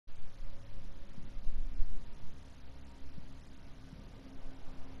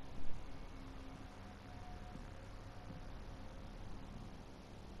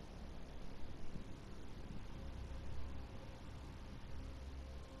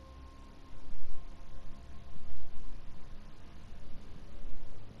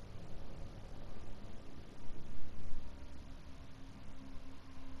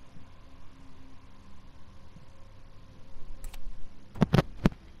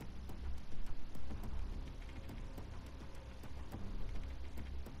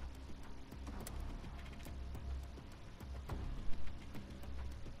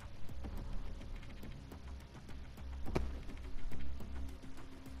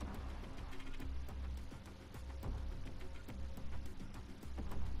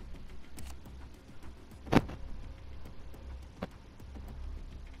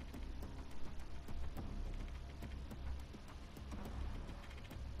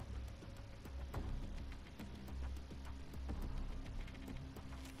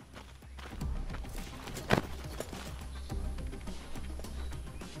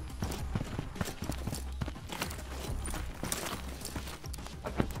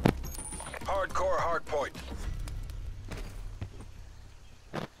hardcore hardpoint.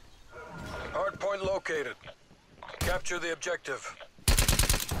 Hardpoint located. Capture the objective.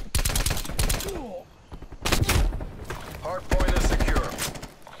 Hardpoint is secure.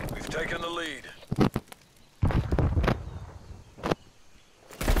 We've taken the lead.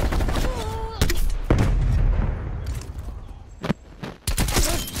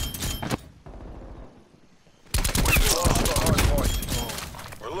 We've lost the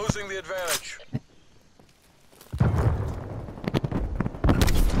hardpoint. We're losing the advantage.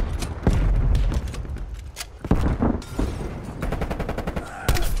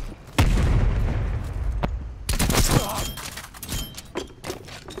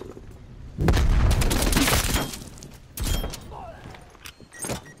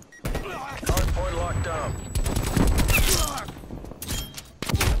 Hardpoint locked down.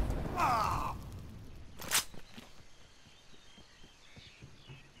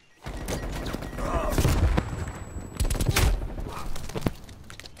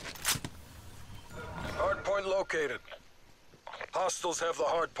 Hardpoint located. Hostiles have the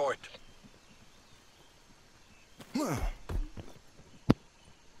hardpoint.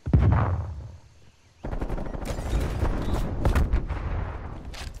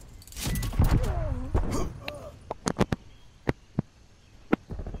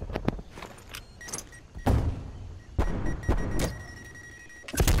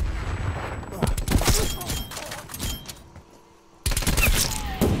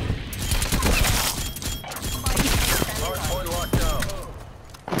 Hardpoint locked down.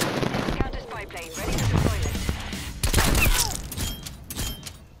 Counter spy plane ready for deployment.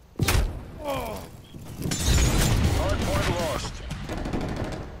 Hardpoint lost.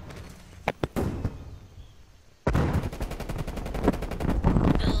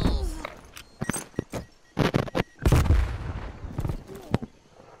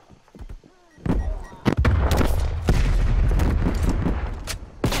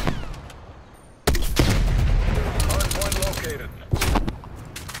 Hardpoint located.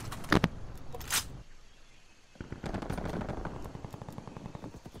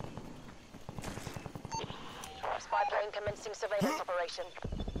 Spy plane commencing surveillance operation.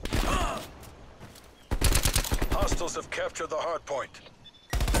 Hostiles have captured the hardpoint.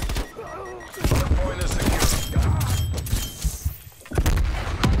 Hardpoint is secure.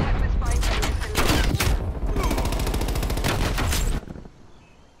 Contact with spy plane has been lost.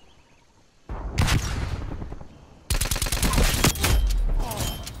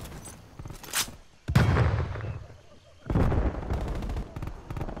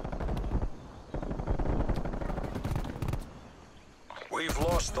 We've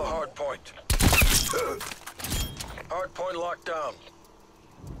lost the hardpoint. Hardpoint locked down.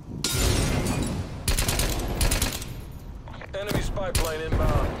 Enemy spy plane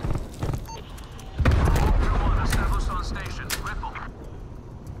inbound. One established on station. Ripple.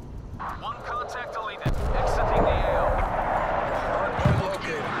 One contact deleted. Exiting the AO. Hardpoint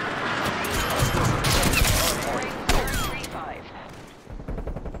located. Hostiles have captured the hardpoint. 035.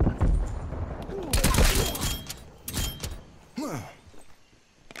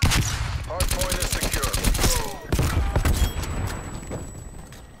 Hardpoint is secure.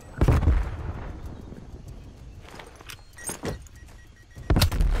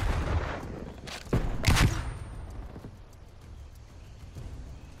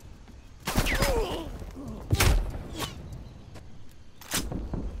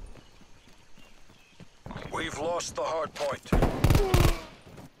 We've lost the hardpoint.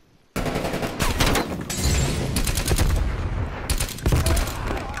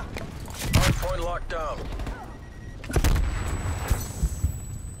 Hardpoint locked down.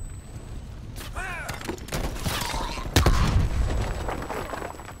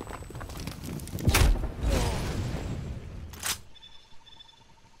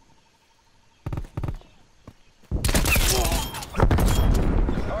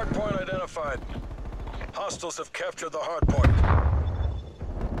 Hardpoint identified. Hostiles have captured the hardpoint.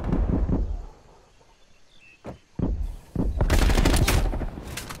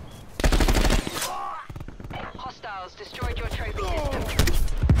 Hostiles destroyed your trophy system.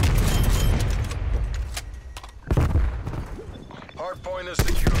 Hardpoint is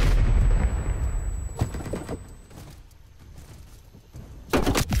secure.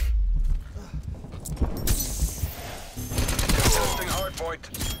 Contesting hardpoint.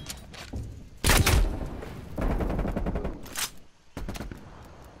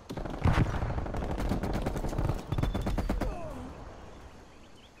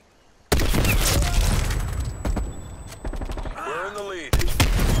 We're in the lead.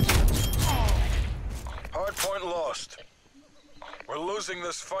 Hardpoint lost. We're losing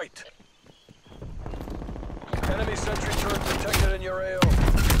this fight. Enemy sentry turret detected in your AO.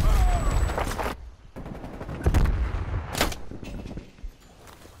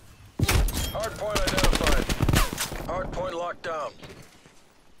 Hardpoint identified. Hardpoint locked down.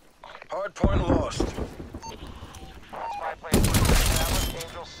 Hardpoint lost. Spy plane established,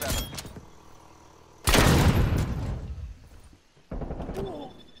 Angel 7.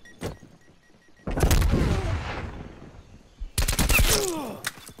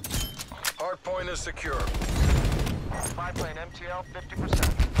 Hardpoint is secure. Spy plane MTL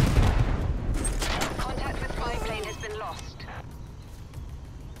 50%. Contact with spy plane has been lost.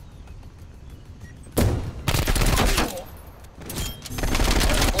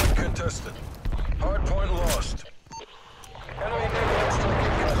 Hardpoint contested. Hardpoint lost. Enemy naval airstrike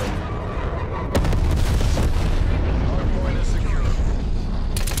incoming. Hardpoint is secure.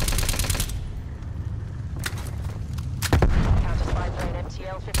 Counter spy plane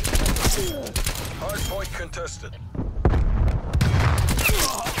MTL 50%. Hardpoint contested.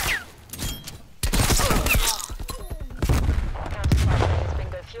 Counter spy plane is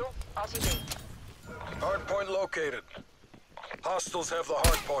bingo fuel. RTB. Hardpoint located. Hostiles have the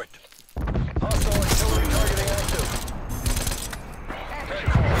hardpoint. Hostile artillery targeting active. Head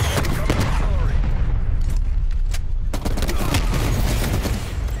call. Incoming artillery.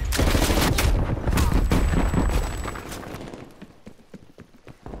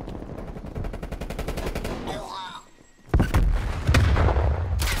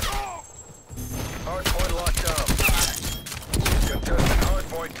 Hardpoint locked down. Contested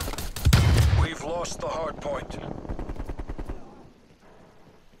hardpoint. We've lost the hardpoint.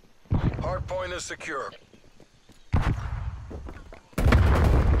 Hardpoint is secure.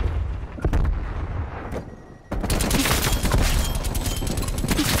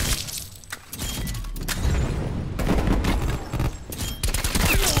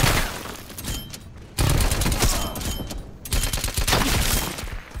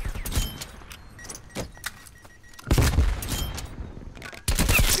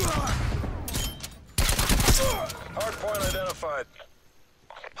 Hardpoint identified.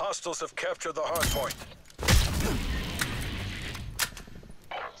 Hostiles have captured the hardpoint.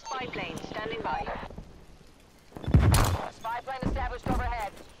 Spy plane standing by. Spy plane established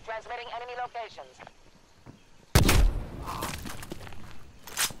overhead. Transmitting enemy locations.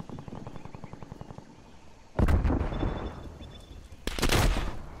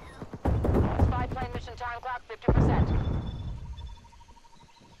 Spy plane mission time clock 50%.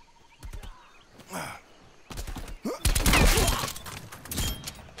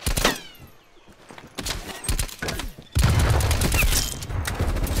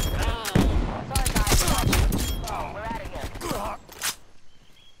 Sorry guys, we're out of here.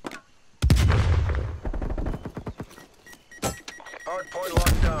 Hardpoint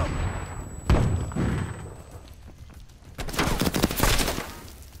locked down.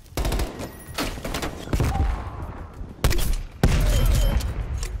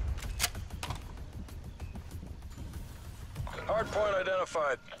 Hardpoint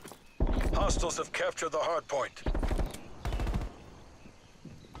identified. Hostiles have captured the hardpoint.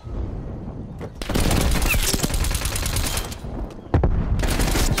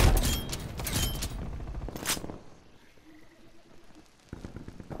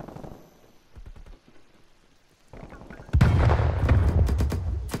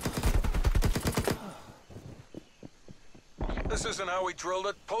 This isn't how we drilled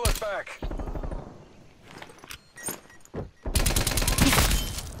it. Pull it back.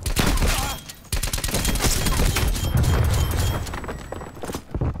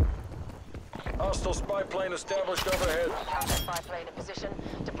 Hostile spy plane established overhead. Counter spy plane in position.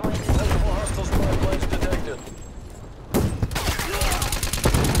 Deploying Multiple hostile spy planes detected.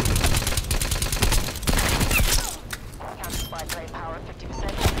 counter spy plane power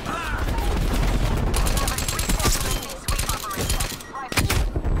 50%.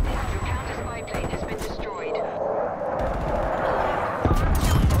 Your counter spy plane has been destroyed.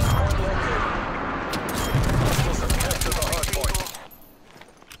 Hardpoint located. Hostiles have captured the hardpoint.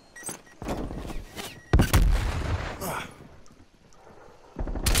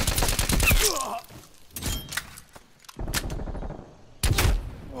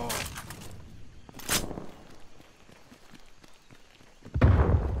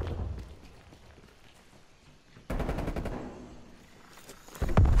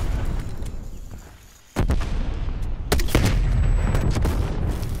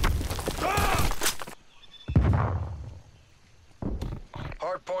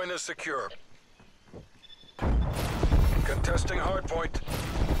 Hardpoint is secure. Contesting hardpoint.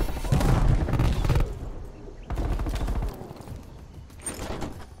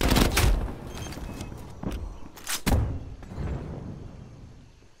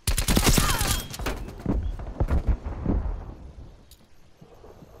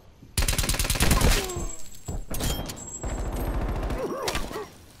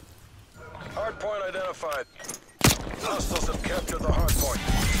 identified. Hostiles have captured the hardpoint.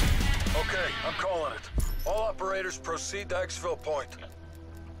 Okay, I'm calling it. All operators proceed to exfil point.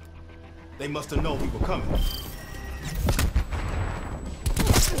 They must have known we were coming.